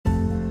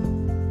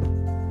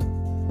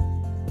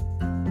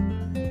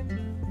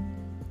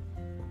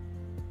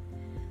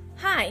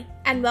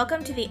and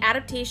welcome to the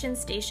Adaptation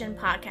Station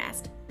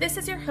podcast. This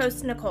is your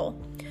host, Nicole.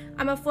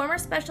 I'm a former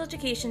special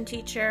education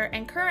teacher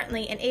and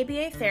currently an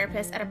ABA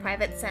therapist at a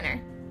private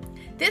center.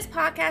 This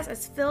podcast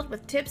is filled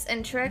with tips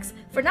and tricks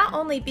for not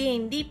only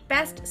being the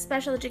best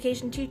special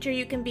education teacher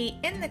you can be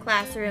in the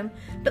classroom,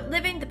 but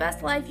living the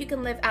best life you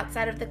can live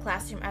outside of the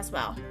classroom as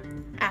well.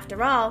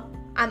 After all,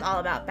 I'm all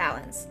about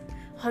balance.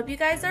 Hope you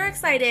guys are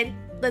excited.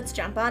 Let's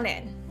jump on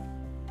in.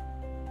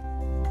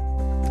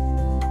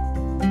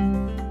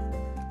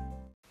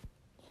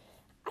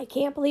 I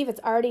can't believe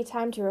it's already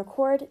time to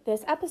record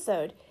this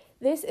episode.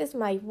 This is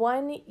my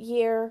 1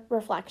 year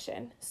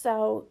reflection.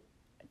 So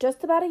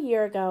just about a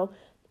year ago,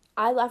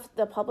 I left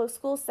the public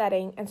school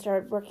setting and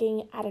started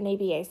working at an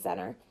ABA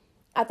center.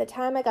 At the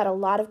time, I got a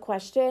lot of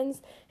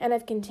questions, and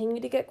I've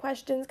continued to get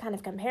questions, kind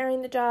of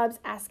comparing the jobs,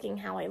 asking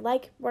how I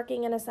like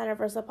working in a center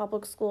versus a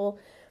public school.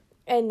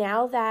 And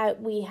now that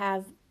we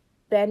have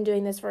been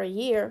doing this for a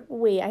year,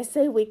 I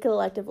say we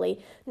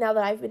collectively, now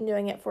that I've been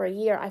doing it for a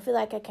year, I feel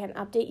like I can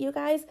update you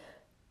guys.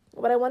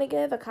 But I want to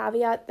give a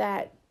caveat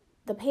that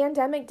the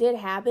pandemic did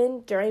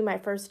happen during my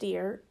first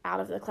year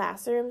out of the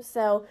classroom,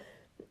 so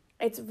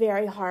it's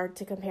very hard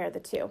to compare the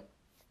two.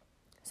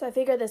 So I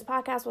figured this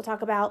podcast will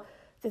talk about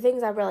the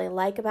things I really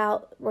like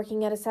about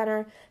working at a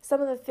center, some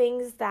of the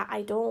things that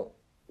I don't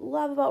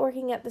love about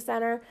working at the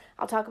center.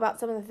 I'll talk about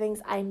some of the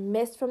things I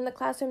missed from the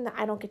classroom that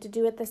I don't get to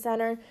do at the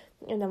center,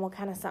 and then we'll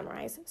kind of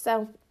summarize.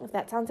 So if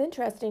that sounds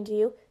interesting to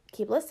you,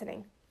 keep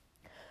listening.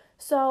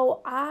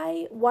 So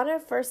I want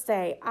to first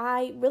say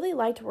I really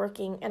liked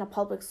working in a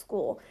public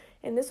school,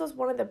 and this was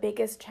one of the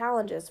biggest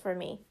challenges for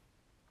me.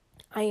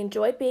 I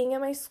enjoyed being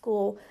in my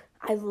school.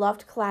 I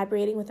loved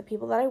collaborating with the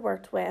people that I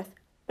worked with,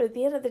 but at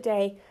the end of the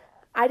day,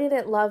 I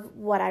didn't love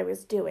what I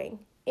was doing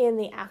in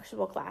the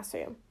actual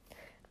classroom.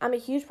 I'm a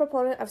huge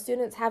proponent of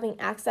students having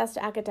access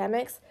to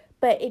academics,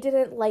 but it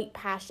didn't light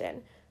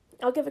passion.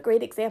 I'll give a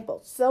great example.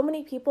 So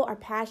many people are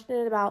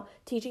passionate about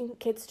teaching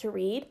kids to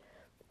read.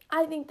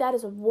 I think that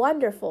is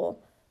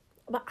wonderful,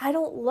 but I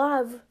don't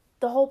love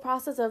the whole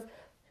process of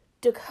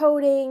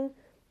decoding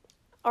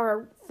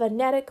or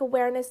phonetic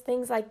awareness,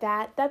 things like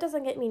that. That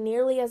doesn't get me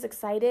nearly as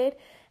excited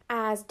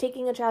as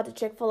taking a child to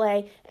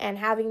Chick-fil-A and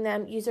having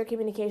them use their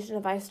communication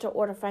device to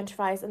order French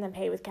fries and then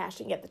pay with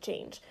cash and get the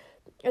change.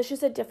 It's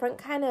just a different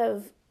kind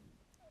of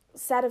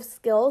set of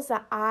skills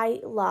that I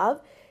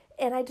love,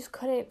 and I just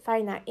couldn't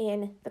find that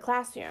in the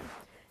classroom.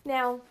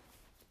 Now,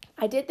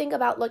 I did think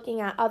about looking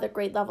at other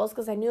grade levels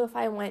because I knew if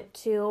I went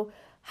to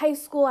high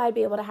school, I'd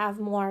be able to have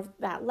more of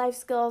that life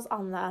skills.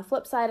 On the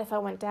flip side, if I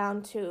went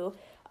down to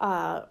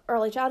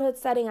early childhood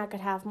setting, I could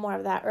have more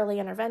of that early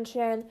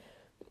intervention.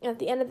 And at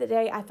the end of the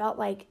day, I felt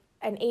like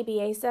an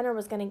ABA center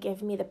was going to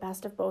give me the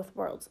best of both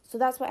worlds. So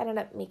that's what ended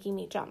up making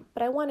me jump.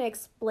 But I want to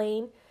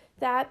explain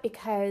that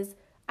because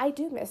I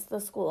do miss the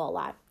school a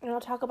lot. And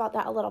I'll talk about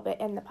that a little bit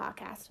in the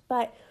podcast.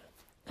 But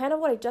kind of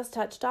what I just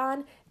touched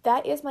on,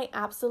 that is my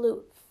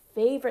absolute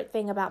favorite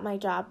thing about my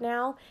job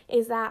now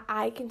is that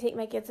I can take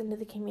my kids into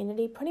the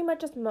community pretty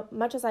much as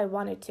much as I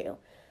wanted to.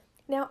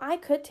 Now, I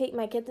could take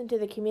my kids into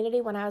the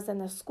community when I was in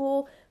the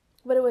school,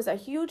 but it was a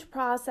huge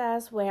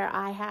process where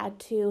I had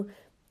to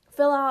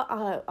fill out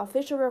an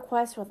official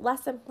request with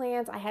lesson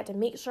plans. I had to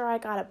make sure I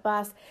got a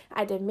bus. I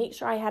had to make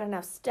sure I had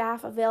enough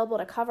staff available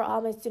to cover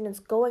all my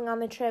students going on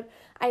the trip.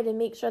 I had to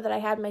make sure that I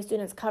had my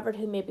students covered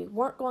who maybe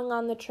weren't going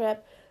on the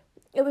trip.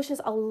 It was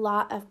just a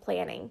lot of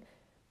planning.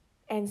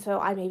 And so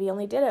I maybe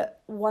only did it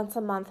once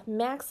a month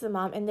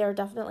maximum, and there are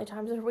definitely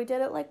times where we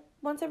did it like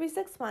once every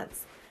 6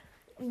 months.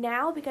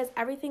 Now, because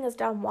everything is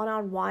done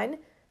one-on-one,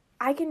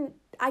 I can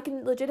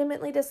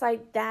legitimately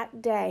decide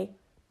that day,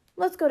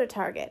 let's go to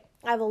Target.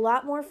 I have a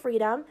lot more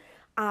freedom.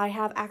 I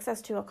have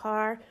access to a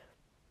car.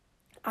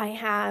 I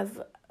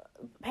have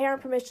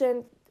parent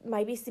permission,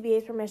 my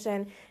BCBA's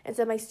permission, and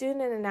so my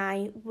student and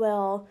I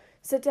will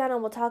sit down and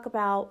we'll talk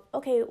about,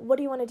 okay, what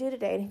do you want to do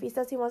today? And if he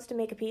says he wants to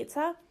make a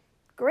pizza,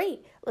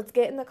 great. Let's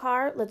get in the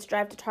car. Let's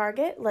drive to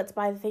Target. Let's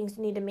buy the things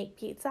you need to make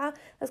pizza.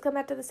 Let's come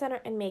back to the center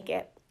and make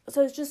it.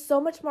 So it's just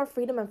so much more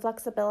freedom and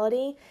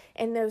flexibility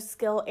in those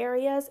skill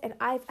areas, and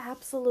I've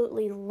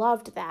absolutely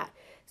loved that.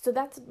 So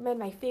that's been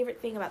my favorite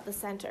thing about the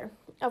center.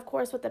 Of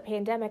course, with the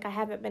pandemic, I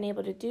haven't been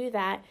able to do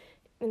that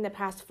in the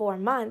past 4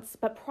 months,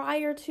 but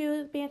prior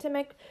to the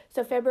pandemic,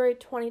 so February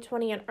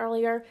 2020 and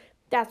earlier,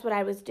 that's what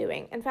I was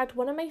doing. In fact,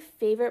 one of my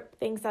favorite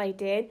things that I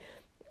did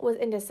was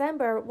in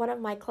December, one of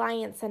my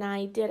clients and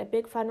I did a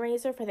big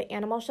fundraiser for the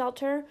animal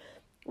shelter.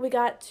 We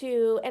got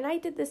to, and I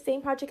did the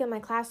same project in my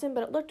classroom,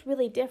 but it looked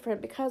really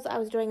different because I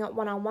was doing it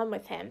one-on-one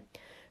with him.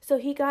 So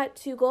he got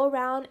to go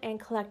around and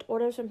collect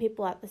orders from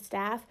people at the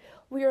staff.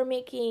 We were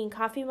making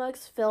coffee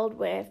mugs filled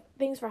with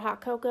things for hot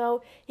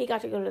cocoa. He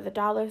got to go to the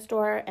dollar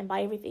store and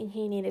buy everything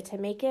he needed to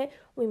make it.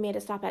 We made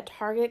a stop at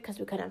Target because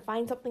we couldn't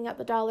find something at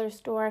the dollar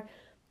store.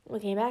 We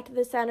came back to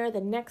the center.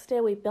 The next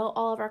day, we built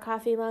all of our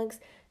coffee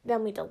mugs.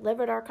 Then we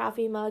delivered our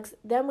coffee mugs.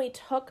 Then we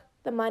took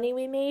the money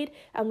we made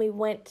and we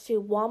went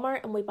to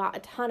Walmart and we bought a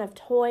ton of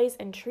toys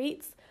and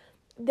treats.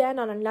 Then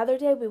on another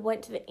day, we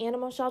went to the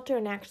animal shelter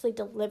and actually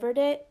delivered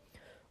it.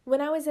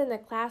 When I was in the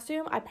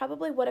classroom, I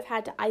probably would have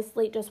had to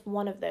isolate just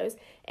one of those,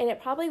 and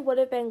it probably would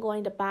have been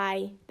going to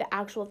buy the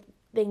actual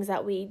things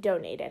that we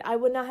donated. I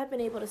would not have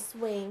been able to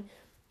swing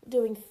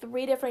doing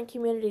 3 different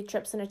community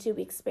trips in a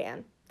 2-week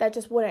span. That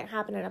just wouldn't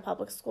happen in a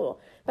public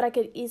school, but I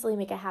could easily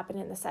make it happen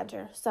in the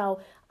center. So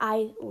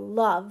I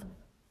love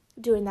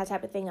doing that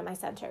type of thing in my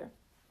center.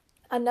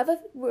 Another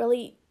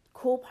really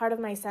cool part of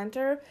my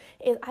center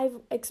is I've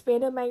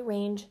expanded my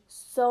range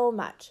so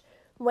much.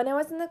 When I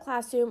was in the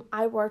classroom,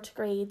 I worked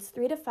grades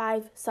 3 to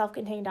 5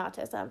 self-contained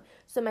autism.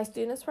 So my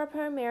students were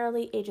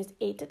primarily ages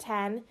 8 to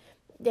 10.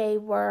 They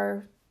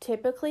were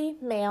typically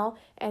male,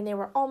 and they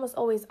were almost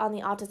always on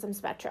the autism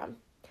spectrum.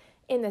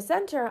 In the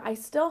center, I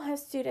still have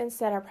students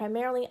that are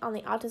primarily on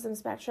the autism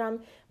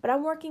spectrum, but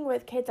I'm working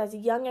with kids as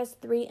young as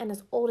 3 and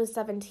as old as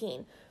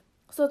 17.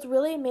 So it's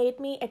really made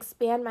me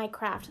expand my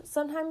craft.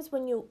 Sometimes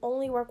when you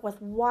only work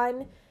with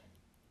one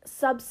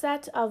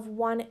subset of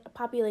one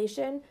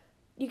population,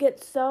 you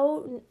get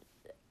so,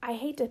 I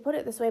hate to put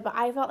it this way, but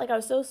I felt like I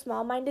was so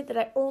small-minded that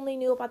I only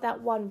knew about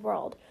that one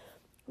world.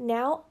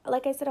 Now,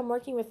 like I said, I'm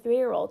working with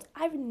 3-year-olds.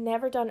 I've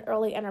never done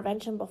early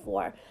intervention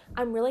before.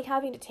 I'm really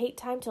having to take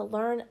time to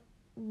learn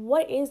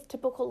what is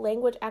typical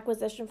language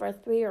acquisition for a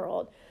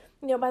 3-year-old.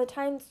 By the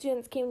time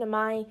students came to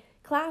my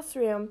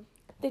classroom,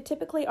 they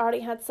typically already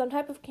had some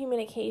type of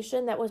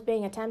communication that was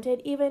being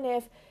attempted. Even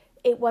if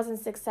it wasn't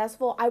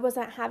successful, I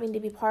wasn't having to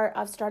be part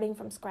of starting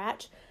from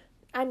scratch.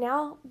 I'm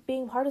now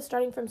being part of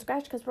starting from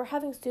scratch because we're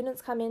having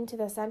students come into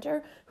the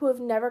center who have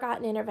never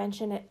gotten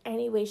intervention in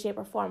any way, shape,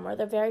 or form. We're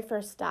their very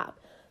first stop.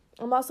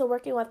 I'm also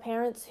working with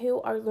parents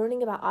who are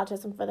learning about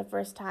autism for the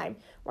first time,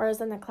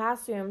 whereas in the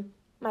classroom,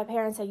 my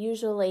parents had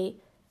usually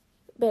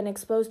been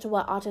exposed to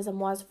what autism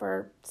was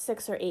for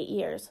 6 or 8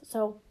 years.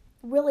 So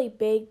really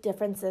big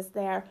differences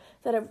there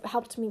that have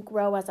helped me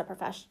grow as a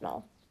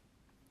professional.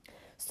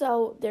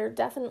 So there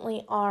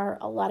definitely are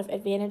a lot of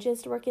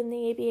advantages to work in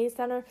the ABA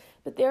Center,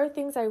 but there are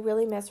things I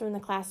really miss from the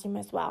classroom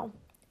as well.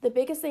 The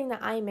biggest thing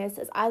that I miss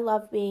is I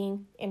love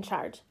being in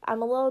charge.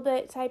 I'm a little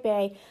bit type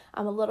A.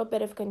 I'm a little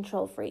bit of a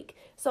control freak.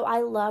 So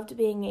I loved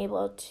being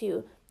able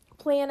to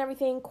plan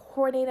everything,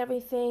 coordinate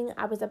everything.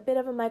 I was a bit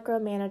of a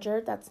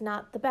micromanager. That's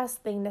not the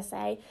best thing to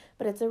say,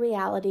 but it's a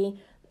reality,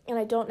 and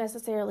I don't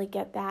necessarily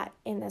get that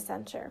in the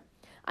center.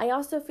 I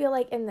also feel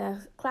like in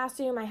the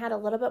classroom, I had a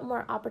little bit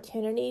more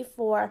opportunity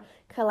for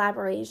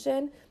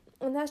collaboration,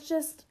 and that's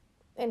just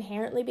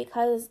inherently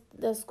because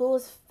the school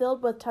is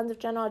filled with tons of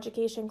general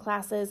education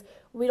classes.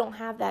 We don't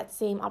have that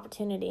same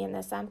opportunity in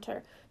the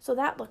center, so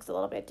that looks a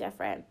little bit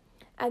different.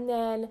 And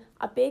then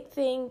a big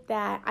thing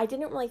that I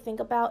didn't really think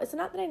about, it's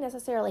not that I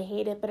necessarily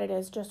hate it, but it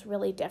is just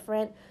really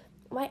different.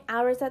 My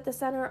hours at the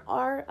center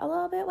are a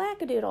little bit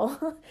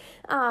wackadoodle.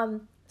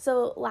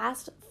 So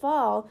last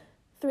fall,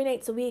 3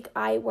 nights a week,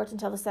 I worked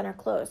until the center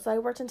closed. So I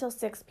worked until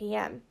 6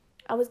 p.m.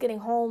 I was getting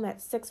home at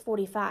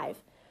 6:45.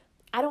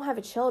 I don't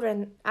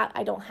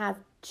have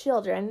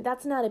children.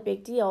 That's not a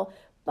big deal.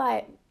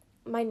 But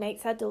my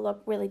nights had to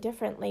look really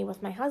differently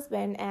with my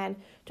husband and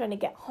trying to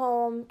get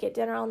home, get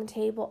dinner on the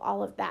table,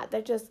 all of that.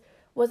 That just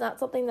was not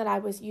something that I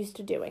was used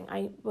to doing.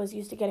 I was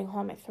used to getting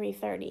home at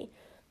 3:30.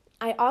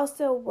 I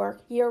also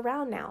work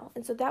year-round now,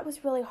 and so that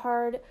was really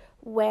hard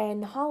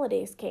when the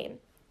holidays came.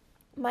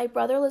 My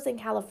brother lives in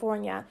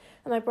California,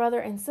 and my brother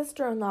and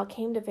sister-in-law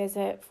came to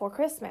visit for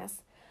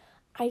Christmas.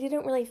 I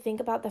didn't really think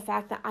about the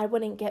fact that I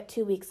wouldn't get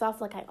 2 weeks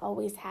off like I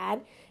always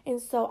had,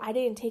 and so I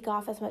didn't take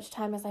off as much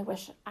time as I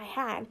wish I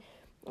had.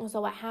 And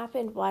so what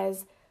happened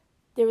was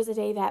there was a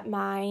day that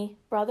my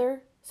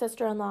brother,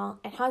 sister-in-law,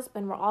 and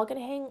husband were all going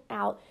to hang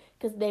out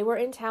because they were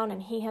in town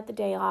and he had the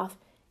day off,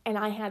 and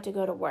I had to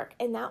go to work,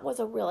 and that was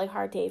a really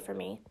hard day for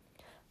me.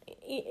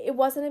 It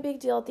wasn't a big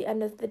deal at the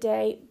end of the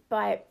day,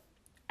 but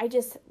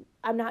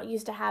I'm not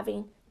used to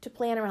having to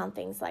plan around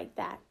things like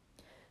that.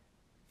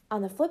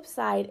 On the flip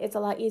side, it's a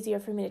lot easier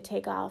for me to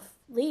take off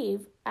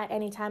leave at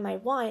any time I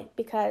want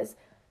because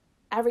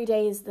every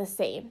day is the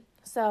same.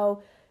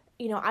 So,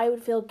 I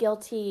would feel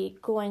guilty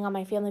going on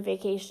my family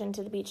vacation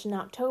to the beach in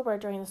October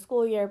during the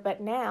school year, but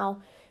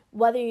now,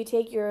 whether you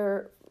take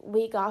your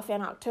week off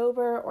in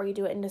October or you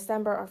do it in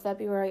December or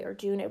February or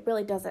June, it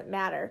really doesn't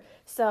matter.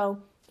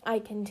 So I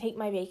can take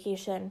my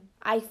vacation,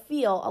 I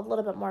feel, a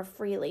little bit more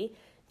freely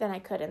than I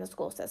could in the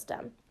school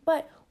system.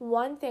 But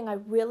one thing I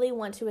really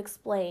want to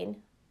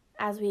explain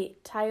as we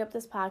tie up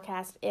this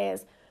podcast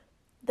is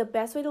the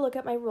best way to look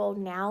at my role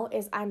now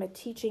is I'm a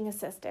teaching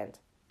assistant.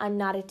 I'm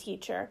not a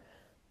teacher.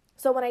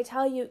 So when I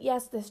tell you,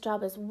 yes, this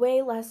job is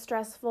way less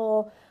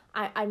stressful,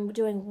 I'm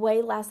doing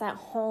way less at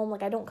home,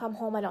 like I don't come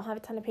home, I don't have a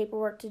ton of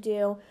paperwork to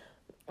do,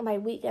 my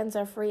weekends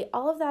are free,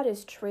 all of that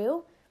is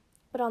true.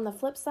 But on the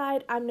flip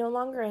side, I'm no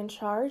longer in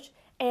charge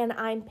and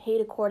I'm paid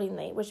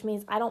accordingly, which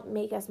means I don't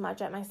make as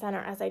much at my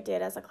center as I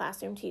did as a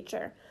classroom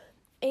teacher.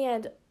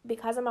 And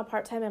because I'm a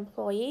part-time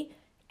employee,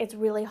 it's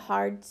really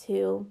hard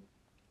to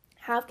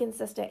have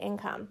consistent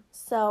income.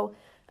 So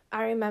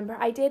I remember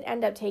I did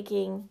end up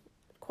taking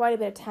quite a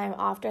bit of time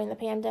off during the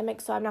pandemic,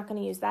 so I'm not going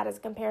to use that as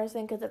a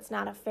comparison because it's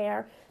not a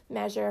fair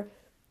measure.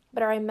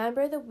 but I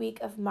remember the week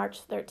of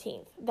March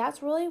 13th.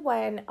 That's really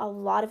when a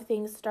lot of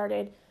things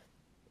started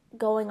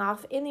going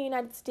off in the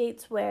United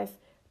States with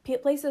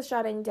places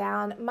shutting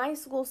down. My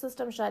school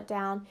system shut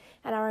down,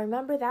 and I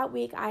remember that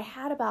week I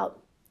had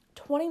about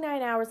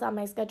 29 hours on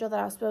my schedule that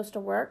I was supposed to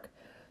work.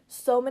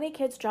 So many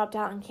kids dropped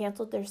out and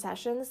canceled their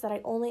sessions that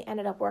I only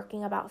ended up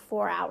working about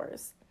 4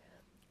 hours.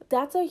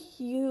 That's a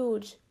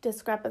huge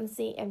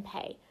discrepancy in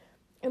pay.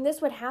 And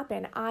this would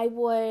happen. I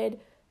would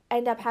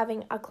end up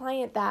having a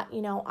client that,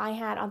 I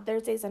had on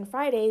Thursdays and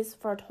Fridays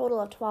for a total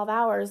of 12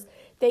 hours.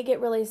 They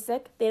get really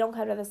sick. They don't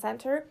come to the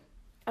center.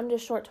 I'm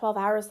just short 12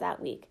 hours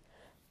that week.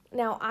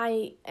 Now,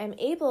 I am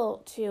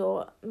able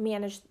to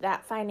manage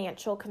that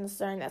financial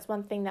concern. That's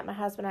one thing that my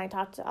husband and I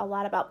talked a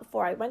lot about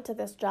before I went to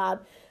this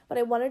job. But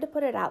I wanted to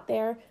put it out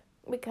there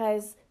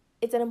because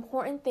it's an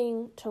important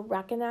thing to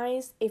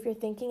recognize if you're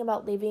thinking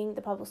about leaving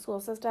the public school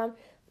system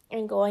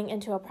and going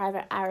into a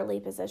private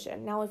hourly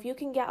position. Now, if you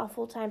can get a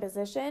full-time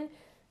position,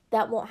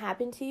 that won't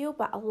happen to you.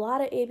 But a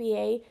lot of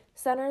ABA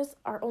centers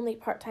are only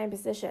part-time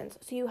positions.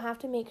 So you have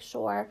to make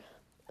sure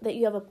that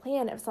you have a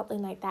plan if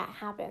something like that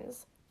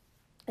happens.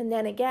 And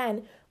then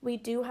again, we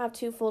do have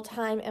 2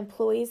 full-time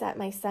employees at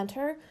my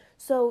center,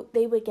 so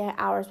they would get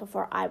hours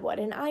before I would.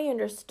 And I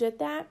understood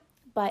that,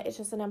 but it's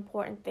just an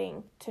important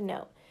thing to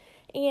note.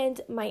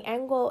 And my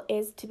end goal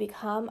is to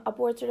become a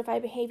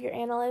board-certified behavior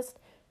analyst.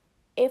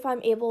 If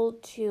I'm able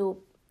to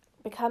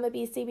become a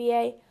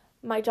BCBA,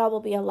 my job will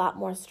be a lot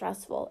more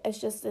stressful.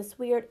 It's just this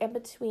weird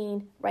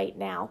in-between right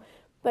now.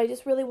 But I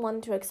just really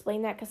wanted to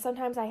explain that because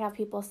sometimes I have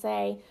people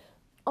say,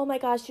 oh my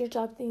gosh, your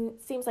job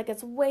seems like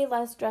it's way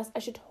less stress. I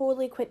should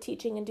totally quit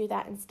teaching and do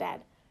that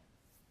instead.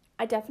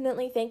 I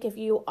definitely think if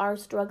you are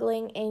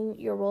struggling in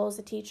your role as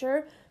a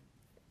teacher,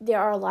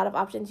 there are a lot of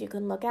options you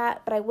can look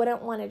at, but I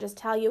wouldn't want to just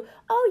tell you,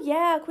 oh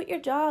yeah, quit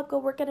your job, go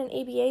work at an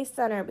ABA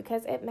center,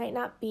 because it might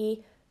not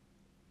be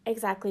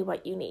exactly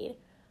what you need.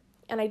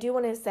 And I do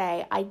want to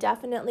say, I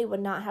definitely would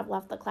not have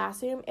left the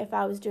classroom if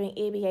I was doing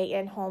ABA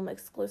in-home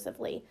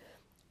exclusively.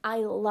 I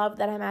love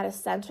that I'm at a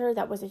center.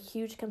 That was a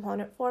huge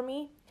component for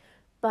me.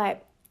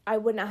 But I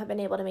would not have been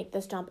able to make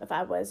this jump if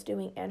I was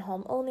doing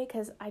in-home only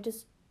because I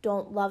just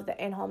don't love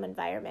the in-home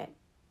environment.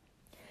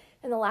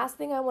 And the last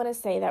thing I want to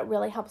say that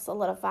really helps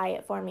solidify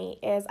it for me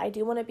is I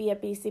do want to be a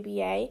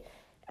BCBA,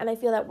 and I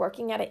feel that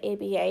working at an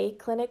ABA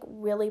clinic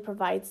really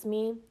provides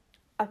me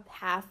a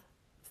path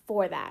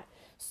for that.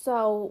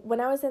 So when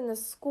I was in the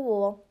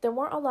school, there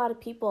weren't a lot of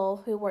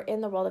people who were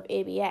in the world of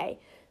ABA.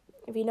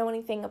 If you know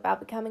anything about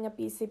becoming a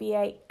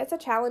BCBA, it's a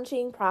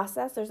challenging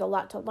process. There's a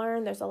lot to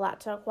learn. There's a lot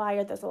to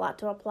acquire. There's a lot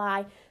to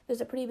apply.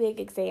 There's a pretty big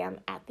exam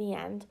at the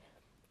end.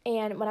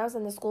 And when I was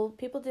in the school,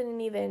 people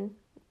didn't even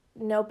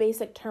know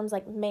basic terms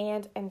like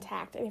manned and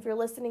tact. And if you're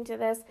listening to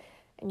this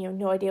and you have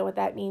no idea what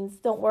that means,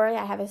 don't worry.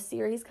 I have a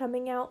series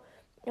coming out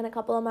in a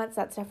couple of months.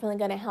 That's definitely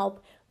going to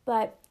help.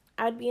 But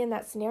I'd be in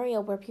that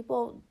scenario where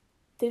people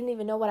didn't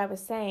even know what I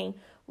was saying,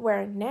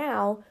 where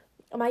now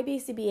my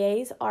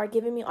BCBAs are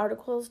giving me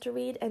articles to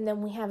read, and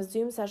then we have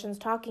Zoom sessions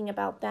talking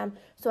about them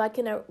so I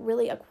can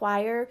really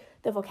acquire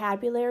the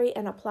vocabulary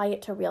and apply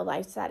it to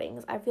real-life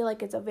settings. I feel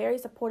like it's a very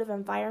supportive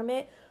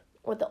environment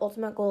with the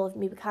ultimate goal of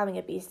me becoming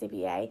a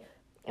BCBA.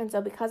 And so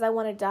because I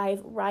want to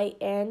dive right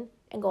in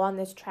and go on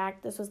this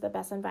track, this was the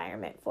best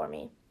environment for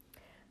me.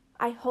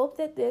 I hope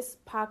that this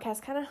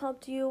podcast kind of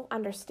helped you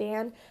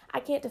understand.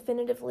 I can't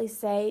definitively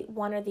say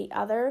one or the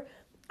other.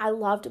 I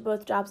loved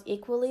both jobs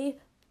equally,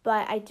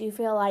 but I do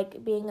feel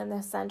like being in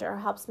the center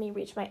helps me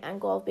reach my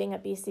end goal of being a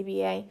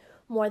BCBA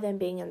more than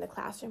being in the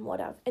classroom would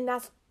have. And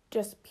that's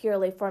just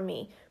purely for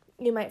me.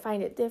 You might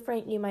find it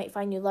different. You might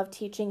find you love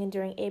teaching and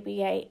doing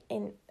ABA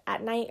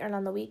at night or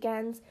on the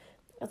weekends.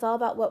 It's all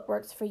about what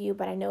works for you.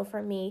 But I know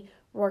for me,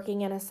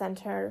 working in a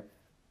center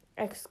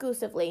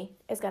exclusively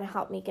is going to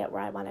help me get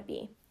where I want to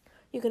be.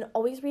 You can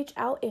always reach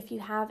out if you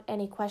have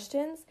any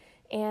questions.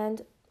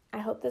 And I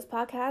hope this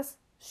podcast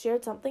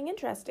shared something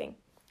interesting.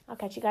 I'll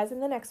catch you guys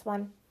in the next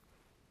one.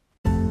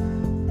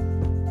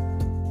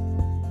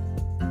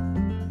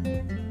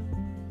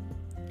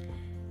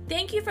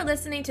 Thank you for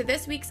listening to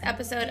this week's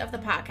episode of the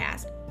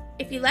podcast.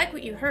 If you like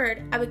what you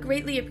heard, I would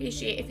greatly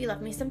appreciate if you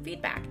left me some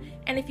feedback.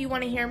 And if you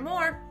want to hear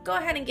more, go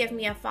ahead and give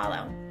me a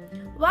follow.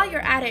 While you're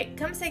at it,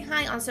 come say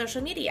hi on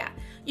social media.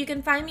 You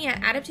can find me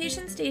at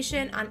Adaptation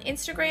Station on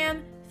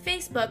Instagram,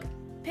 Facebook,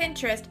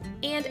 Pinterest,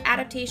 and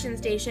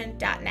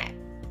adaptationstation.net.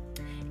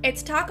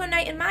 It's taco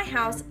night in my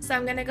house, so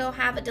I'm going to go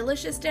have a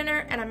delicious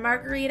dinner and a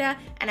margarita,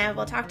 and I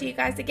will talk to you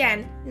guys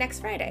again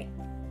next Friday.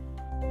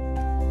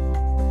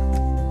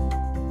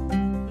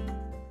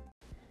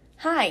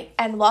 Hi,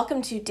 and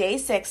welcome to day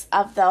 6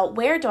 of the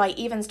Where Do I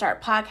Even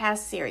Start podcast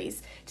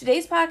series.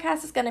 Today's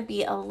podcast is going to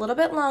be a little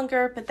bit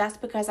longer, but that's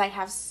because I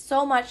have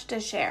so much to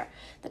share.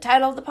 The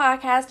title of the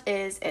podcast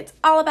is It's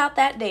All About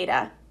That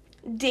Data.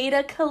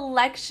 Data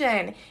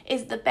collection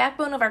is the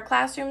backbone of our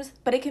classrooms,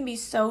 but it can be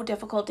so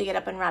difficult to get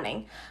up and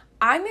running.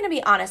 I'm going to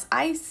be honest,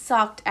 I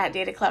sucked at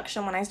data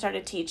collection when I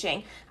started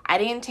teaching. I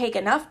didn't take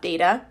enough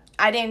data,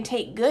 I didn't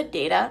take good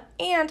data,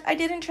 and I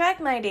didn't track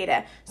my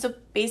data. So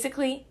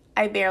basically,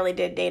 I barely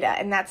did data,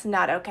 and that's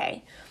not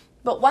okay.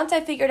 But once I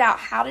figured out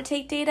how to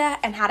take data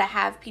and how to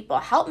have people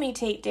help me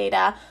take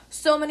data,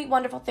 so many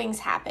wonderful things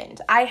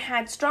happened. I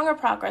had stronger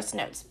progress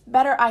notes,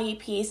 better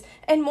IEPs,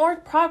 and more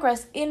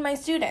progress in my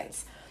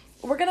students.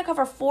 We're going to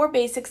cover 4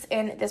 basics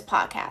in this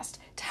podcast: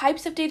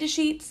 types of data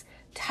sheets,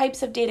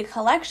 types of data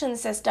collection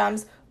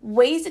systems,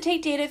 ways to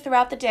take data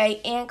throughout the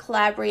day, and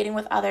collaborating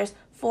with others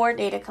for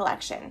data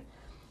collection.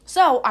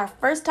 So our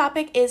first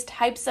topic is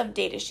types of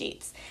data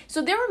sheets.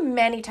 So there are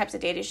many types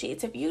of data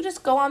sheets. If you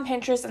just go on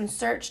Pinterest and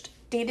search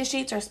data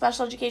sheets or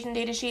special education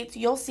data sheets,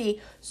 you'll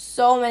see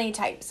so many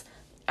types.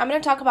 I'm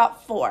going to talk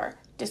about 4: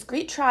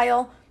 discrete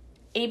trial,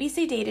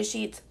 ABC data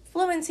sheets,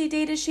 fluency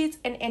data sheets,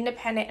 and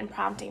independent and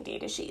prompting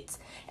data sheets.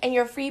 And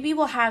your freebie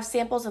will have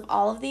samples of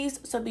all of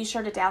these, so be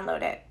sure to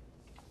download it.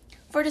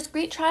 For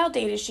discrete trial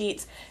data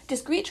sheets,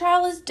 discrete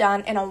trial is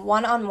done in a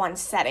one-on-one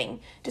setting.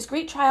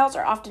 Discrete trials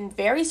are often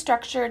very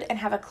structured and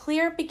have a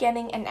clear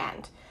beginning and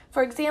end.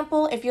 For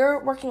example, if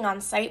you're working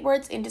on sight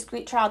words in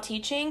discrete trial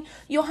teaching,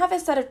 you'll have a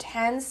set of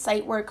 10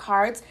 sight word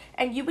cards,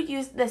 and you would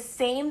use the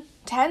same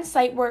 10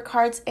 sight word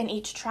cards in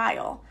each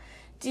trial.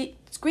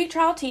 Discrete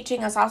trial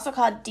teaching is also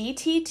called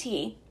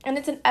DTT, and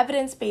it's an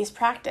evidence-based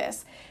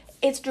practice.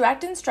 It's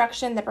direct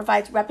instruction that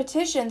provides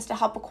repetitions to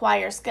help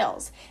acquire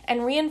skills,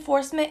 and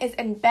reinforcement is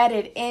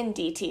embedded in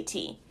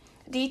DTT.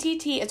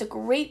 DTT is a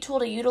great tool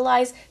to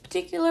utilize,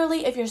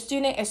 particularly if your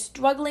student is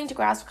struggling to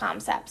grasp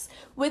concepts.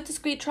 With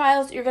discrete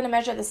trials, you're going to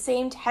measure the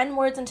same 10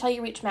 words until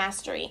you reach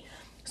mastery.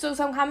 So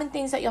some common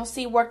things that you'll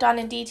see worked on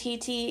in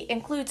DTT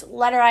includes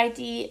letter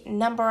ID,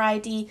 number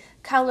ID,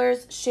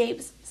 colors,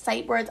 shapes,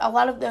 sight words, a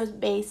lot of those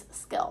base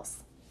skills.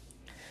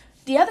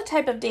 The other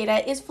type of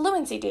data is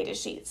fluency data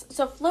sheets.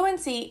 So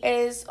fluency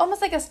is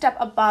almost like a step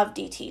above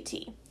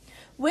DTT.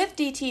 With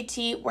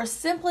DTT, we're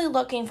simply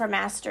looking for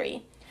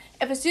mastery.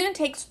 If a student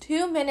takes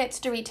 2 minutes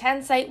to read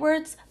 10 sight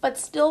words, but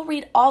still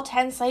read all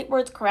 10 sight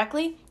words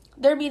correctly,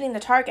 they're meeting the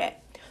target.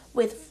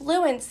 With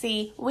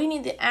fluency, we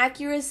need the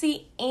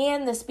accuracy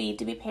and the speed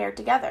to be paired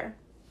together.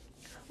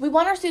 We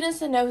want our students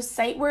to know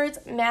sight words,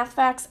 math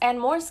facts, and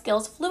more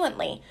skills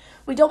fluently.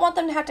 We don't want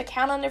them to have to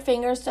count on their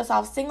fingers to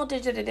solve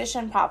single-digit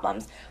addition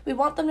problems. We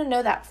want them to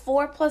know that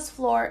 4 plus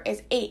 4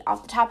 is 8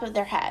 off the top of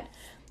their head.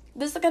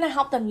 This is going to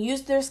help them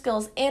use their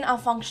skills in a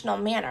functional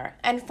manner,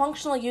 and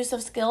functional use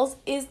of skills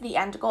is the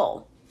end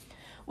goal.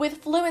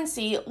 With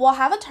fluency, we'll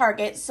have a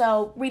target,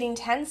 so reading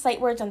 10 sight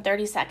words in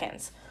 30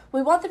 seconds.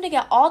 We want them to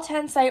get all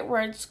 10 sight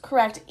words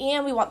correct,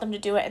 and we want them to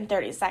do it in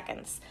 30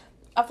 seconds.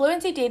 A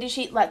fluency data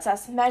sheet lets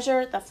us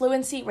measure the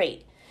fluency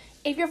rate.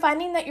 If you're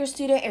finding that your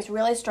student is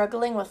really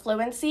struggling with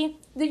fluency,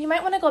 then you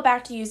might want to go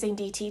back to using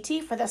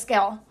DTT for the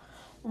skill.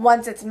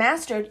 Once it's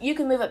mastered, you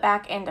can move it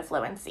back into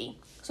fluency.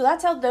 So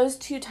that's how those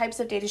 2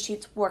 types of data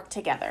sheets work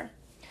together.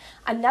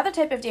 Another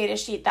type of data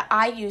sheet that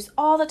I use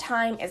all the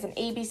time is an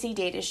ABC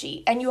data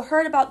sheet, and you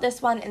heard about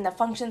this one in the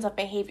Functions of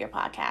Behavior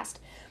podcast.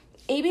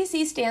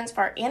 ABC stands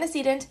for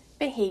antecedent,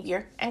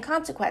 behavior, and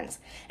consequence.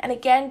 And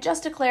again,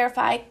 just to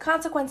clarify,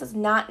 consequence is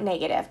not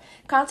negative.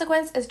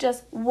 Consequence is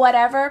just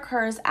whatever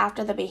occurs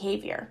after the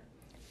behavior.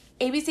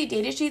 ABC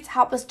data sheets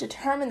help us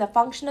determine the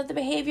function of the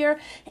behavior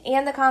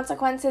and the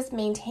consequences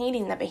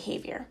maintaining the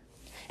behavior.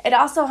 It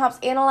also helps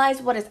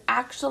analyze what is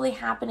actually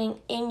happening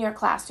in your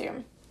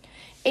classroom.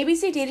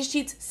 ABC data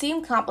sheets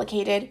seem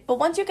complicated, but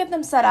once you get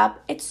them set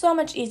up, it's so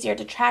much easier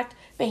to track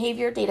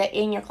behavior data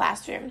in your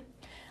classroom.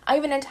 I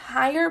have an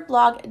entire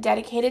blog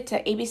dedicated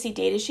to ABC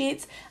data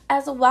sheets,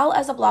 as well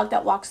as a blog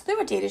that walks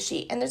through a data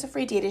sheet, and there's a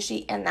free data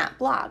sheet in that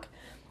blog.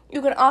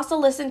 You can also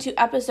listen to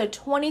episode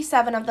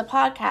 27 of the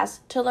podcast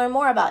to learn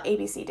more about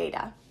ABC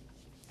data.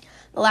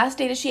 The last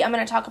data sheet I'm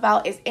going to talk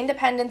about is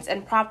independence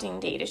and prompting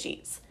data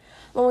sheets.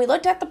 When we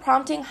looked at the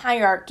prompting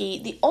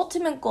hierarchy, the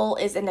ultimate goal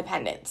is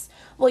independence.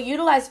 We'll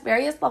utilize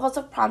various levels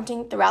of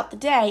prompting throughout the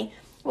day,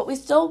 but we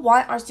still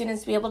want our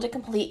students to be able to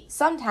complete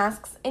some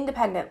tasks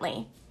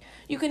independently.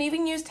 You can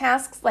even use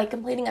tasks like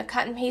completing a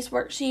cut and paste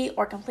worksheet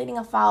or completing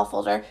a file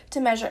folder to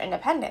measure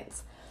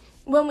independence.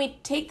 When we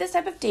take this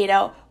type of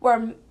data,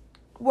 we're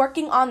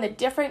working on the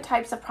different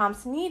types of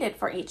prompts needed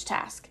for each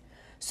task.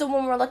 So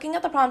when we're looking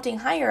at the prompting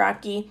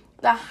hierarchy,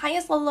 the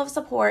highest level of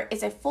support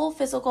is a full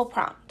physical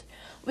prompt.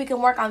 We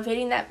can work on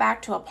fading that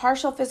back to a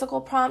partial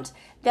physical prompt,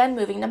 then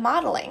moving to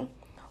modeling.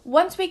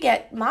 Once we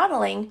get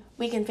modeling,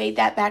 we can fade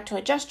that back to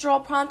a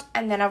gestural prompt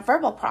and then a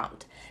verbal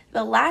prompt.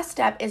 The last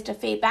step is to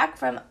fade back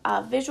from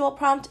a visual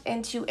prompt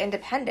into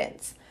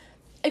independence.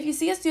 If you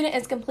see a student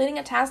is completing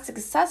a task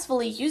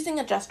successfully using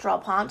a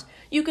gestural prompt,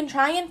 you can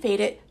try and fade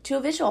it to a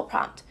visual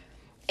prompt.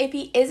 If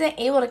he isn't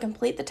able to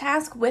complete the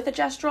task with a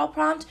gestural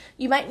prompt,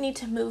 you might need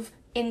to move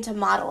into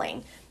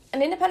modeling.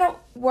 An independent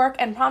work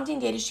and prompting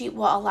data sheet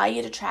will allow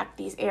you to track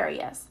these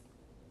areas.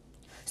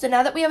 So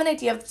now that we have an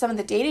idea of some of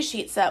the data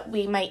sheets that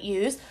we might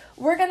use,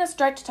 we're going to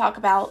start to talk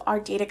about our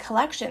data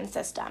collection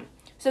system.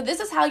 So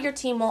this is how your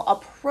team will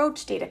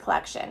approach data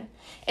collection.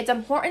 It's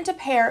important to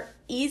pair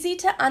easy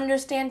to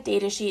understand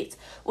data sheets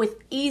with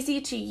easy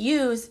to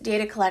use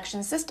data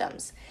collection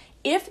systems.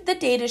 If the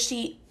data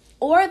sheet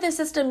or the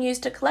system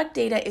used to collect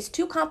data is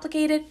too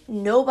complicated,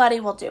 nobody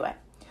will do it.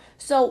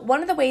 So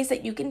one of the ways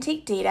that you can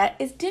take data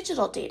is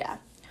digital data.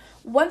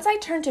 Once I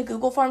turned to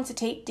Google Forms to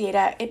take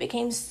data, it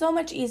became so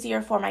much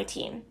easier for my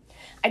team.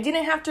 I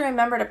didn't have to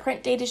remember to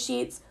print data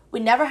sheets. We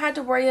never had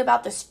to worry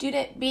about the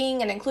student being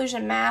in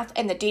inclusion math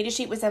and the data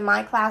sheet was in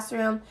my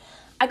classroom.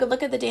 I could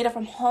look at the data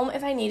from home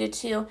if I needed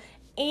to,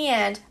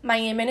 and my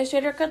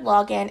administrator could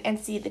log in and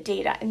see the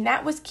data. And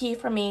that was key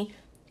for me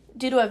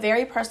due to a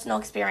very personal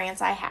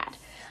experience I had.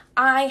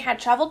 I had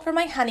traveled for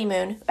my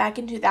honeymoon back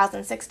in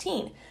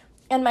 2016,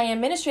 and my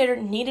administrator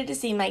needed to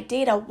see my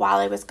data while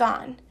I was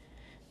gone.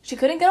 She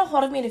couldn't get a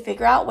hold of me to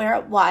figure out where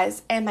it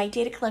was, and my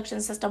data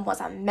collection system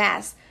was a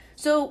mess.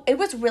 So it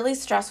was really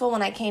stressful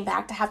when I came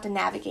back to have to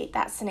navigate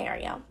that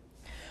scenario.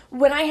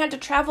 When I had to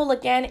travel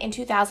again in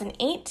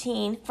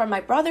 2018 for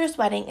my brother's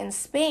wedding in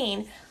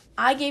Spain,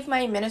 I gave my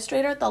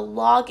administrator the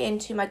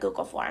login to my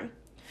Google form.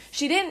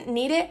 She didn't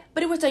need it,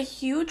 but it was a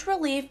huge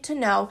relief to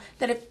know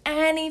that if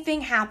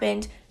anything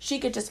happened, she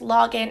could just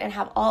log in and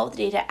have all of the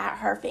data at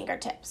her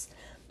fingertips.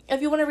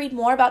 If you want to read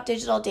more about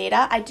digital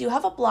data, I do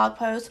have a blog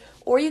post,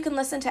 or you can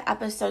listen to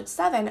episode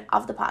 7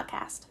 of the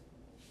podcast.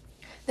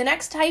 The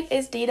next type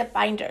is data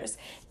binders.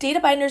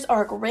 Data binders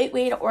are a great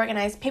way to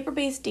organize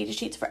paper-based data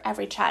sheets for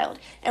every child,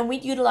 and we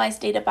utilize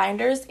data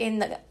binders in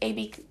the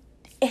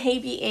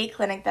ABA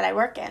clinic that I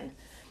work in.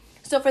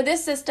 So for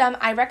this system,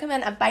 I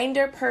recommend a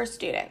binder per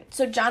student.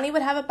 So Johnny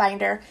would have a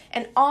binder,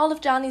 and all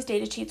of Johnny's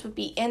data sheets would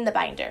be in the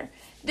binder.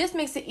 This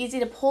makes it easy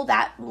to pull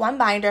that one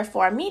binder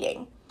for a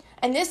meeting.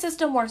 And this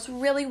system works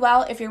really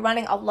well if you're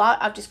running a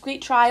lot of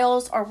discrete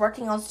trials or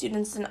working on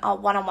students on a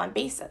one-on-one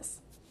basis.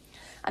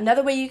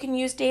 Another way you can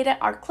use data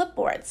are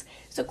clipboards.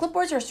 So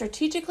clipboards are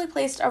strategically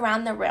placed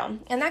around the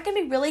room, and that can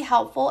be really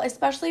helpful,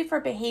 especially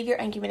for behavior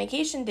and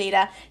communication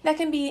data that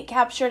can be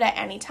captured at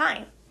any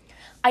time.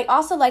 I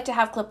also like to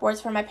have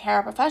clipboards for my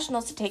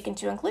paraprofessionals to take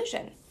into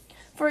inclusion.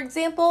 For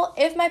example,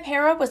 if my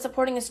para was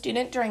supporting a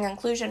student during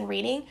inclusion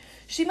reading,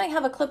 she might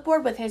have a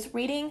clipboard with his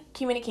reading,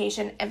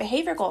 communication, and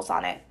behavior goals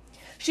on it.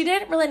 She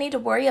didn't really need to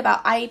worry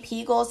about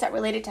IEP goals that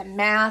related to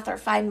math or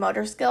fine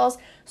motor skills,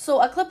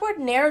 so a clipboard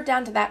narrowed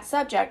down to that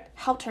subject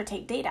helped her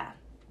take data.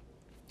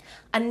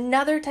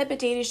 Another type of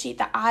data sheet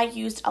that I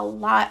used a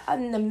lot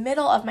in the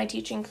middle of my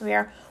teaching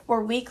career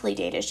were weekly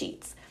data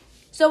sheets.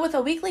 So with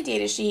a weekly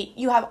data sheet,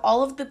 you have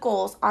all of the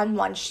goals on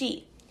one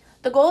sheet.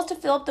 The goal is to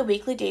fill up the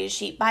weekly data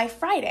sheet by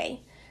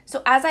Friday.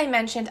 So as I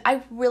mentioned,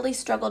 I really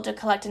struggled to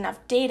collect enough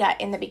data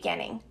in the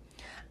beginning.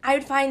 I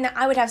would find that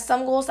I would have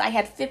some goals that I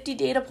had 50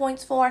 data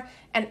points for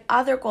and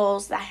other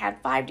goals that I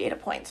had 5 data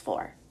points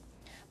for.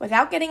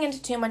 Without getting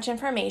into too much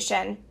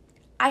information,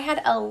 I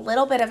had a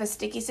little bit of a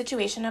sticky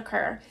situation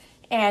occur,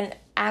 and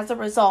as a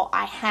result,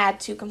 I had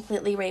to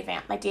completely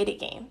revamp my data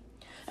game.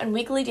 And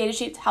weekly data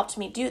sheets helped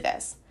me do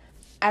this.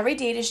 Every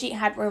data sheet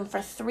had room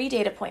for 3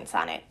 data points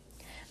on it.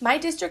 My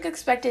district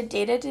expected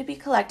data to be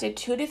collected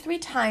 2 to 3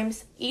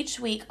 times each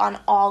week on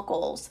all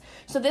goals,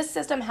 so this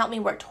system helped me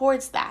work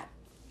towards that.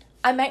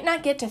 I might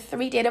not get to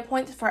 3 data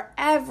points for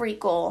every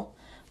goal,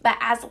 but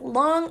as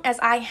long as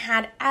I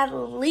had at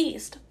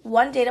least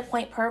 1 data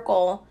point per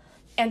goal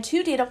and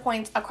 2 data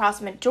points across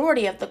the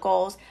majority of the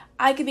goals,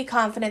 I could be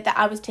confident that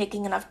I was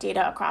taking enough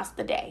data across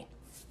the day.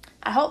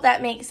 I hope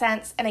that makes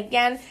sense. And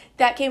again,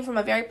 that came from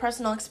a very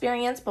personal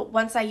experience, but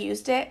once I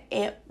used it,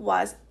 it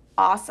was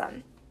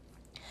awesome.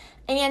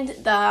 And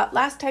the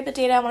last type of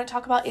data I want to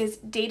talk about is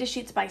data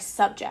sheets by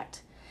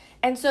subject.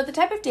 And so the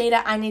type of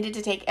data I needed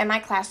to take in my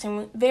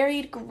classroom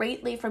varied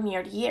greatly from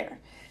year to year.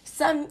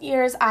 Some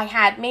years I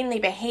had mainly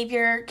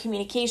behavior,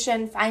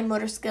 communication, fine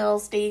motor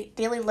skills,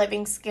 daily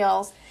living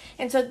skills.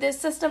 And so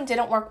this system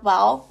didn't work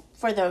well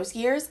for those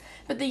years.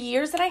 But the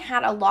years that I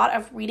had a lot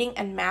of reading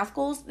and math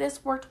goals,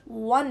 this worked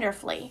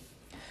wonderfully.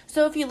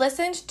 So if you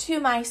listened to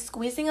my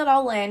Squeezing It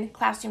All In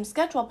classroom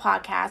schedule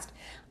podcast,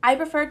 I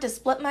preferred to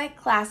split my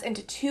class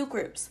into 2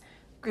 groups,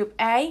 Group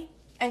A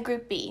and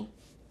Group B.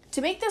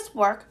 To make this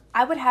work,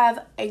 I would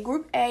have a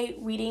Group A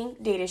reading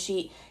data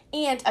sheet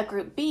and a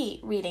Group B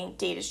reading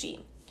data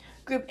sheet.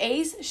 Group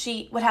A's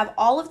sheet would have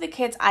all of the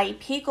kids'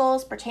 IEP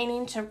goals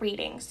pertaining to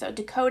reading, so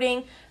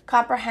decoding,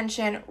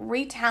 comprehension,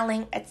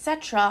 retelling,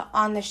 etc.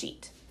 on the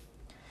sheet.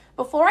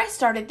 Before I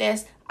started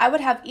this, I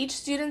would have each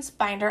student's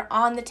binder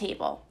on the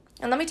table.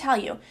 And let me tell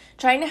you,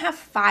 trying to have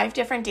 5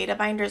 different data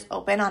binders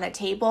open on a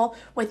table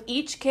with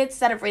each kid's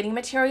set of reading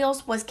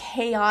materials was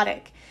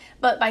chaotic.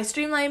 But by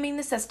streamlining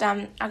the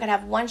system, I could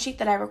have 1 sheet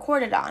that I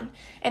recorded on.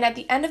 And at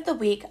the end of the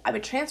week, I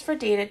would transfer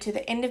data to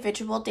the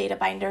individual data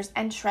binders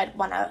and shred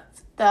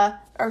the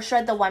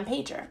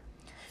 1-pager.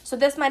 So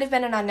this might have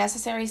been an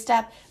unnecessary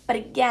step, but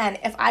again,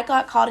 if I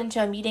got called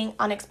into a meeting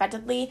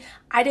unexpectedly,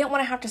 I didn't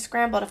want to have to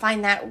scramble to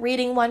find that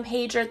reading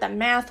 1-pager, the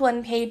math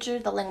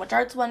 1-pager, the language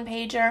arts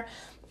 1-pager.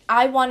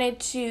 I wanted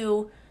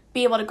to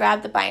be able to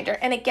grab the binder.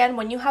 And again,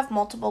 when you have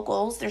multiple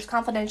goals, there's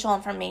confidential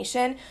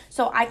information,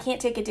 so I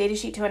can't take a data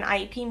sheet to an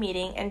IEP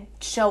meeting and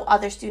show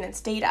other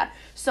students data.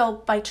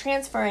 So by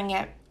transferring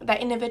it, that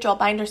individual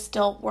binder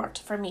still worked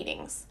for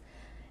meetings.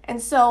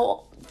 And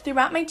so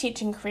throughout my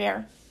teaching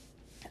career,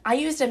 I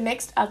used a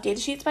mix of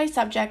datasheets by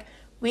subject,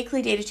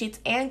 weekly datasheets,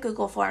 and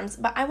Google Forms,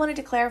 but I wanted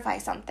to clarify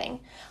something.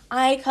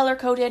 I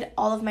color-coded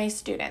all of my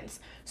students,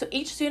 so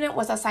each student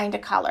was assigned a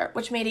color,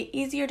 which made it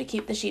easier to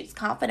keep the sheets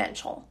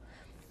confidential.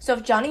 So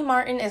if Johnny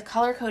Martin is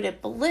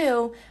color-coded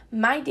blue,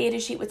 my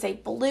datasheet would say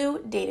blue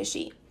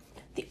datasheet.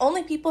 The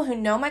only people who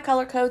know my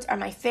color codes are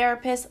my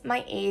therapist,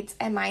 my aides,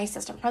 and my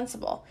assistant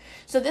principal.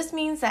 So this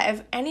means that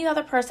if any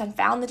other person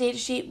found the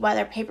datasheet,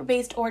 whether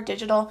paper-based or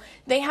digital,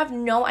 they have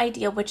no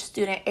idea which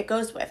student it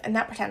goes with, and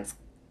that pretends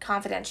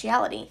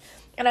confidentiality.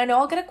 And I know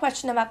I'll get a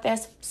question about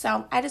this,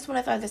 so I just want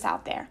to throw this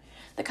out there.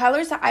 The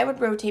colors that I would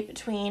rotate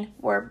between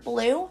were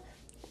blue,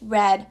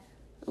 red,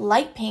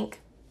 light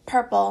pink,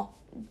 purple,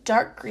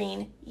 dark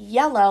green,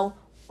 yellow,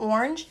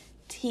 orange,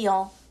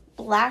 teal,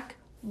 black,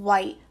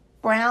 white,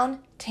 brown,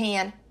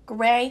 tan,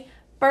 gray,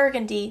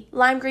 burgundy,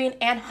 lime green,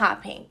 and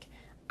hot pink.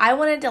 I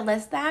wanted to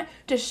list that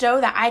to show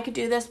that I could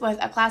do this with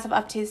a class of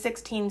up to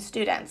 16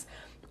 students.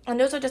 And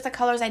those are just the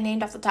colors I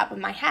named off the top of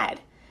my head.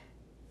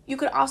 You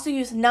could also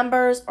use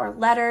numbers or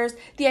letters.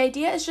 The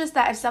idea is just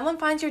that if someone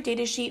finds your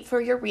data sheet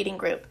for your reading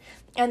group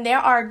and there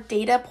are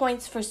data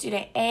points for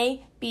student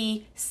A,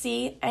 B,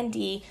 C, and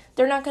D,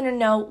 they're not going to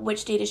know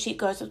which data sheet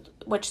goes with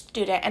which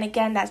student. And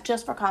again, that's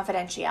just for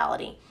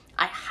confidentiality.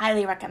 I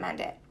highly recommend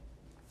it.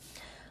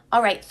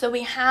 All right, so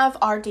we have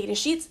our data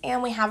sheets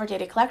and we have our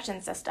data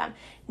collection system.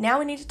 Now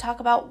we need to talk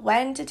about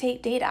when to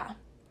take data.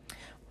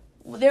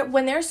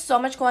 When there's so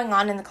much going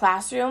on in the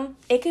classroom,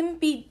 it can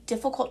be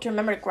difficult to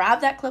remember to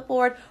grab that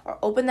clipboard or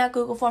open that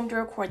Google form to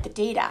record the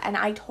data, and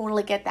I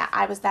totally get that.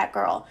 I was that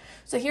girl.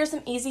 So here's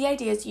some easy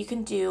ideas you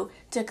can do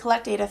to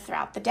collect data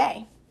throughout the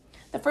day.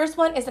 The first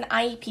one is an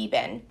IEP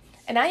bin.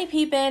 An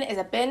IEP bin is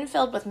a bin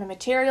filled with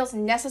materials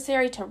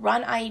necessary to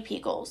run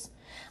IEP goals.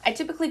 I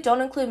typically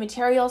don't include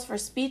materials for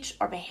speech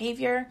or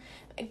behavior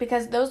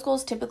because those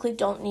goals typically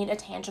don't need a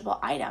tangible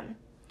item.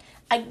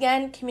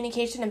 Again,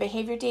 communication and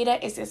behavior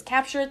data is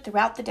captured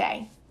throughout the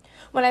day.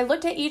 When I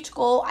looked at each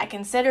goal, I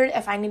considered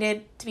if I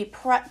needed to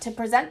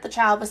present the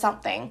child with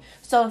something.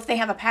 So if they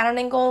have a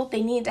patterning goal,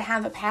 they need to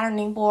have a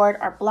patterning board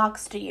or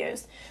blocks to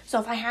use. So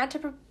if I had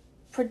to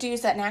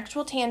produce an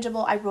actual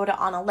tangible, I wrote it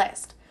on a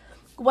list.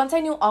 Once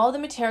I knew all the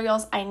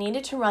materials I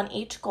needed to run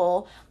each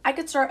goal, I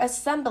could start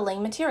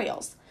assembling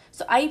materials.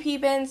 So IEP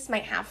bins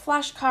might have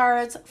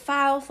flashcards,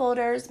 file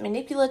folders,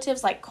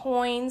 manipulatives like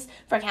coins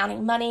for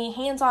counting money,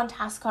 hands-on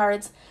task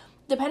cards.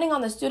 Depending on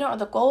the student or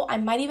the goal, I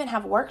might even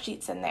have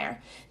worksheets in there.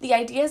 The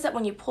idea is that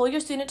when you pull your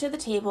student to the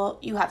table,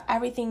 you have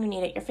everything you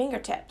need at your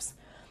fingertips.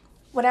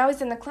 When I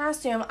was in the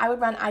classroom, I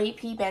would run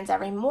IEP bins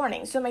every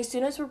morning, so my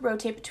students would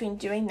rotate between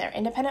doing their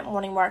independent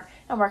morning work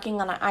and working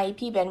on an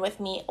IEP bin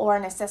with me or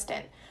an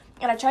assistant.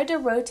 And I tried to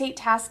rotate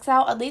tasks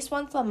out at least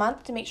once a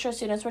month to make sure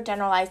students were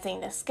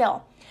generalizing this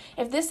skill.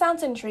 If this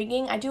sounds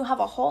intriguing, I do have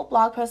a whole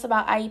blog post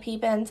about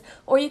IEP bins,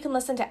 or you can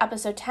listen to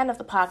episode 10 of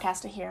the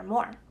podcast to hear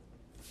more.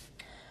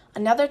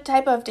 Another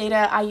type of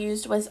data I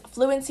used was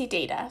fluency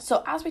data.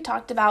 So as we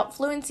talked about,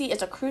 fluency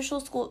is a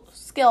crucial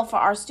skill for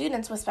our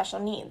students with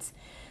special needs.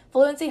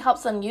 Fluency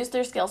helps them use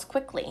their skills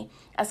quickly.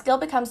 A skill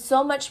becomes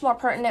so much more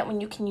pertinent when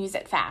you can use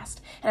it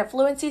fast. And a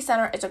Fluency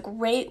Center is a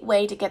great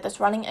way to get this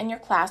running in your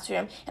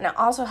classroom, and it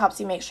also helps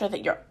you make sure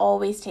that you're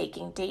always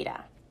taking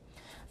data.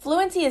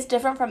 Fluency is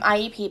different from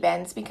IEP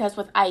bins because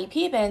with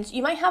IEP bins,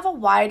 you might have a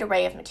wide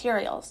array of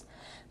materials.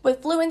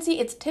 With Fluency,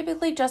 it's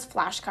typically just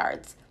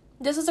flashcards.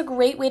 This is a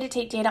great way to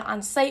take data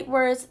on sight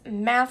words,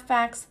 math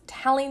facts,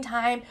 telling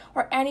time,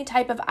 or any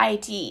type of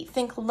ID.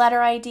 Think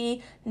letter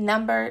ID,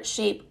 number,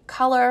 shape,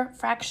 color,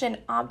 fraction,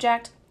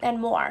 object, and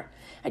more.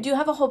 I do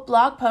have a whole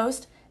blog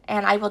post,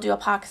 and I will do a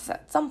podcast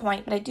at some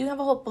point, but I do have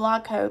a whole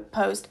blog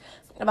post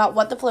about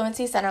what the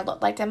Fluency Center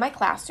looked like in my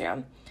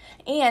classroom.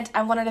 And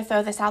I wanted to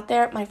throw this out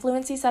there. My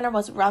Fluency Center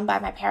was run by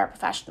my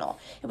paraprofessional.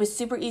 It was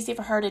super easy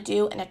for her to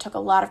do, and it took a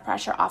lot of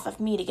pressure off of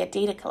me to get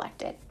data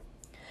collected.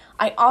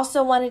 I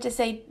also wanted to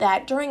say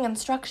that during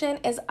instruction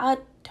is a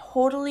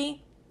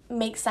totally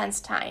makes sense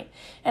time.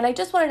 And I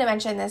just wanted to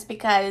mention this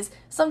because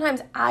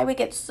sometimes I would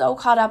get so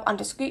caught up on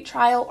discrete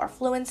trial or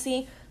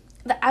fluency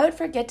that I would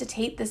forget to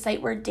take the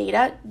sight word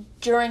data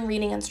during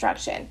reading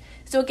instruction.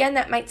 So again,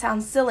 that might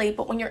sound silly,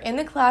 but when you're in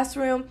the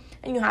classroom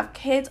and you have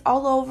kids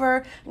all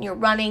over and you're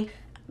running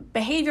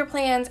behavior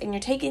plans and you're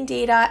taking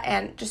data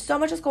and just so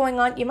much is going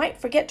on, you might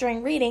forget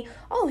during reading,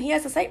 oh, he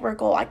has a sight word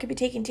goal. I could be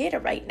taking data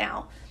right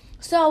now.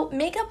 So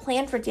make a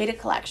plan for data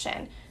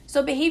collection.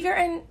 So behavior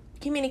and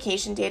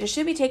communication data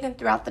should be taken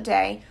throughout the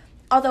day,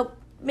 although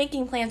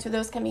making plans for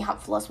those can be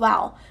helpful as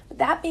well. But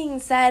that being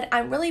said,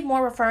 I'm really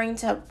more referring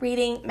to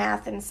reading,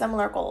 math, and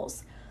similar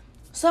goals.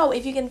 So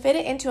if you can fit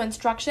it into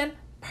instruction,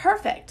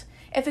 perfect.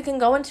 If it can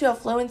go into a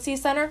Fluency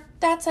Center,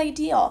 that's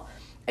ideal.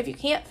 If you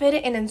can't fit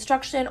it in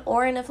instruction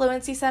or in a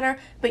Fluency Center,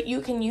 but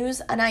you can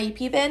use an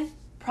IEP bin,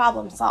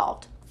 problem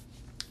solved.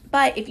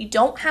 But if you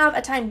don't have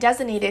a time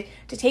designated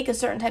to take a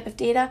certain type of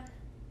data,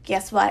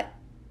 guess what?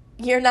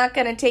 You're not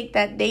going to take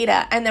that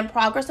data, and then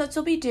progress notes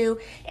will be due,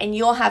 and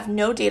you'll have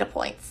no data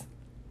points.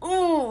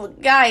 Ooh,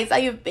 guys,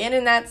 I have been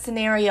in that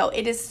scenario.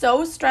 It is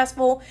so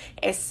stressful,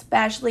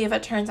 especially if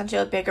it turns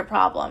into a bigger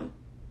problem.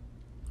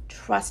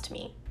 Trust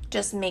me,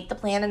 just make the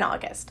plan in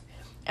August.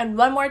 And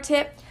one more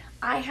tip,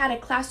 I had a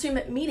classroom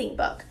meeting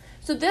book.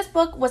 So this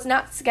book was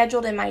not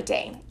scheduled in my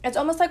day. It's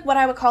almost like what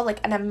I would call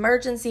like an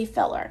emergency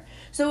filler.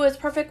 So it was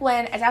perfect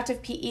when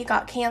adaptive PE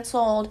got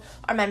canceled,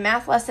 or my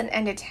math lesson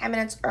ended 10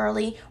 minutes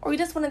early, or we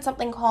just wanted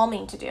something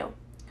calming to do.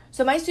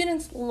 So my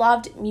students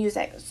loved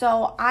music.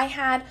 So I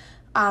had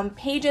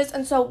pages.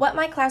 And so what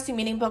my classroom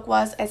meeting book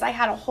was is I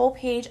had a whole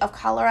page of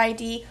color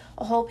ID,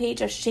 a whole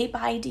page of shape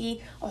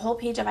ID, a whole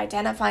page of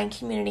identifying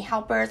community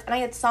helpers, and I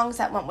had songs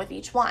that went with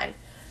each one.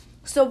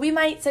 So we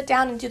might sit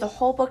down and do the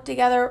whole book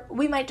together.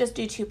 We might just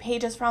do 2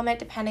 pages from it,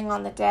 depending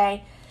on the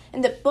day.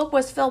 And the book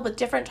was filled with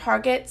different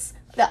targets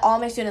that all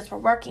my students were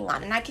working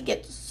on. And I could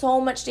get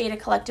so much data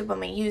collected when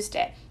we used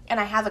it. And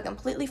I have a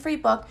completely free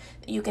book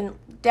that you can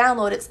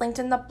download. It's linked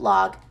in the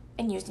blog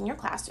and use in your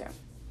classroom.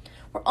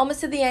 We're almost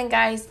to the end,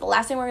 guys. The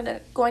last thing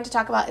we're going to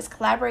talk about is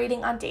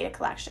collaborating on data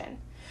collection.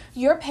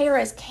 Your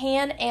paras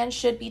can and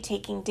should be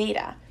taking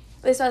data.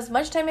 They spend as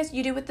much time as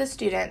you do with the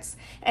students,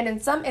 and in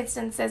some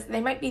instances,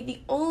 they might be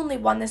the only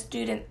one the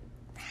student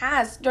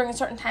has during a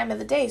certain time of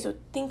the day, so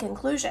think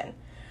inclusion.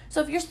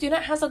 So if your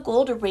student has a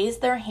goal to raise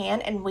their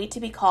hand and wait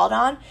to be called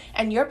on,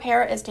 and your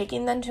para is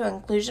taking them to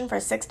inclusion for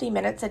 60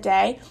 minutes a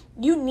day,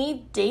 you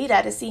need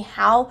data to see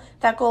how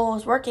that goal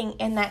is working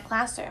in that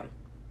classroom.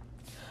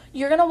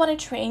 You're going to want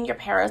to train your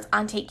paras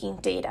on taking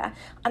data,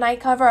 and I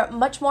cover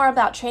much more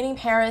about training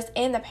paras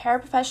in the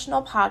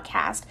Paraprofessional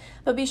podcast,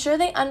 but be sure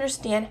they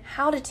understand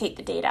how to take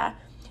the data.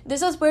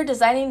 This is where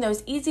designing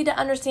those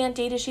easy-to-understand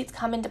data sheets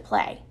come into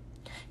play.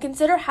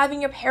 Consider having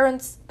your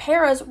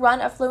paras run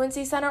a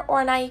Fluency Center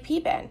or an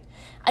IEP bin.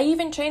 I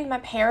even trained my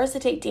paras to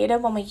take data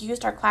when we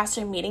used our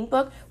classroom meeting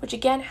book, which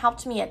again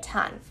helped me a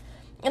ton.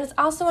 And it's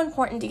also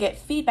important to get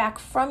feedback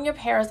from your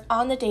paras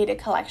on the data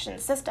collection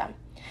system.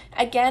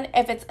 Again,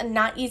 if it's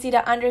not easy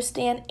to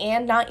understand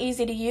and not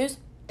easy to use,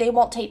 they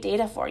won't take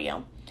data for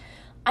you.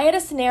 I had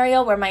a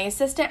scenario where my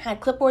assistant had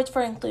clipboards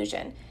for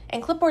inclusion,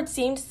 and clipboards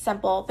seemed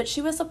simple, but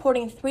she was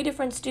supporting 3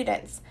 different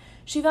students.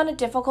 She found it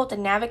difficult to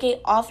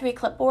navigate all 3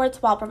 clipboards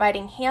while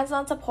providing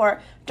hands-on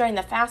support during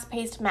the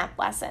fast-paced math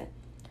lesson.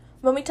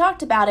 When we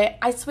talked about it,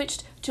 I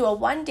switched to a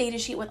 1 data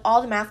sheet with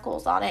all the math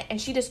goals on it,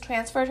 and she just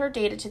transferred her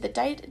data to the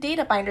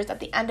data binders at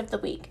the end of the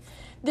week.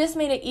 This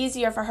made it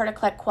easier for her to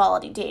collect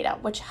quality data,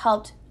 which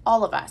helped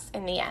all of us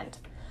in the end.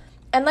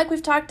 And like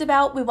we've talked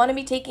about, we want to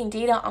be taking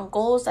data on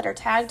goals that are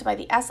tagged by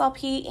the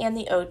SLP and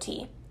the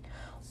OT.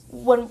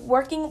 When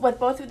working with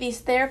both of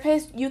these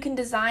therapists, you can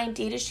design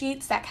data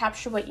sheets that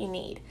capture what you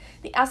need.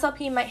 The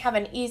SLP might have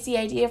an easy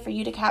idea for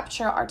you to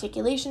capture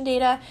articulation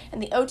data,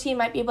 and the OT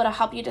might be able to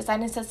help you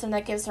design a system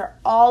that gives her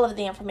all of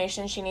the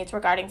information she needs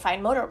regarding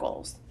fine motor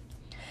goals.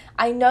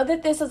 I know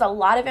that this is a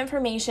lot of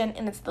information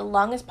and it's the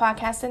longest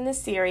podcast in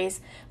this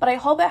series, but I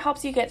hope it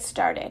helps you get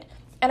started.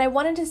 And I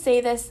wanted to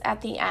say this at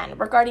the end.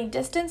 Regarding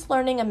distance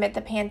learning amid the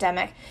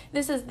pandemic,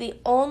 this is the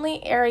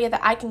only area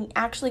that I can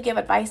actually give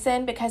advice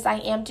in because I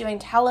am doing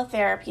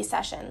teletherapy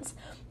sessions.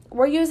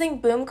 We're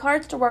using boom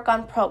cards to work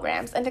on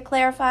programs. And to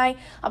clarify,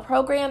 a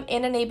program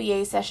in an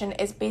ABA session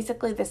is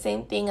basically the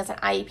same thing as an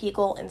IEP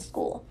goal in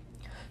school.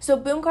 So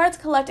boom cards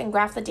collect and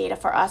graph the data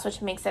for us,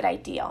 which makes it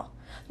ideal.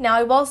 Now,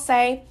 I will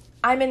say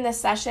I'm in this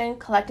session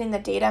collecting the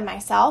data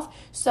myself,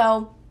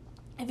 so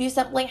if you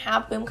simply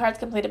have boom cards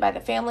completed by the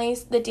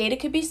families, the data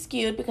could be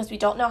skewed because we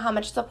don't know how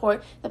much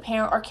support the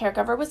parent or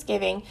caregiver was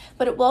giving,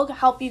 but it will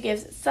help you give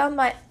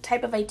some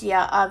type of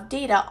idea of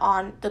data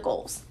on the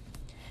goals.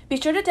 Be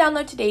sure to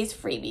download today's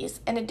freebies.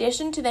 In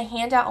addition to the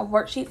handout and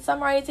worksheet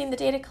summarizing the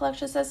data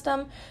collection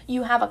system,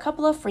 you have a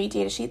couple of free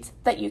data sheets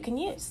that you can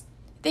use.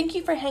 Thank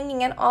you for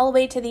hanging in all the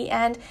way to the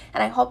end,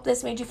 and I hope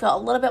this made you feel a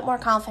little bit more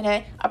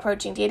confident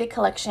approaching data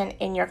collection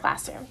in your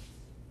classroom.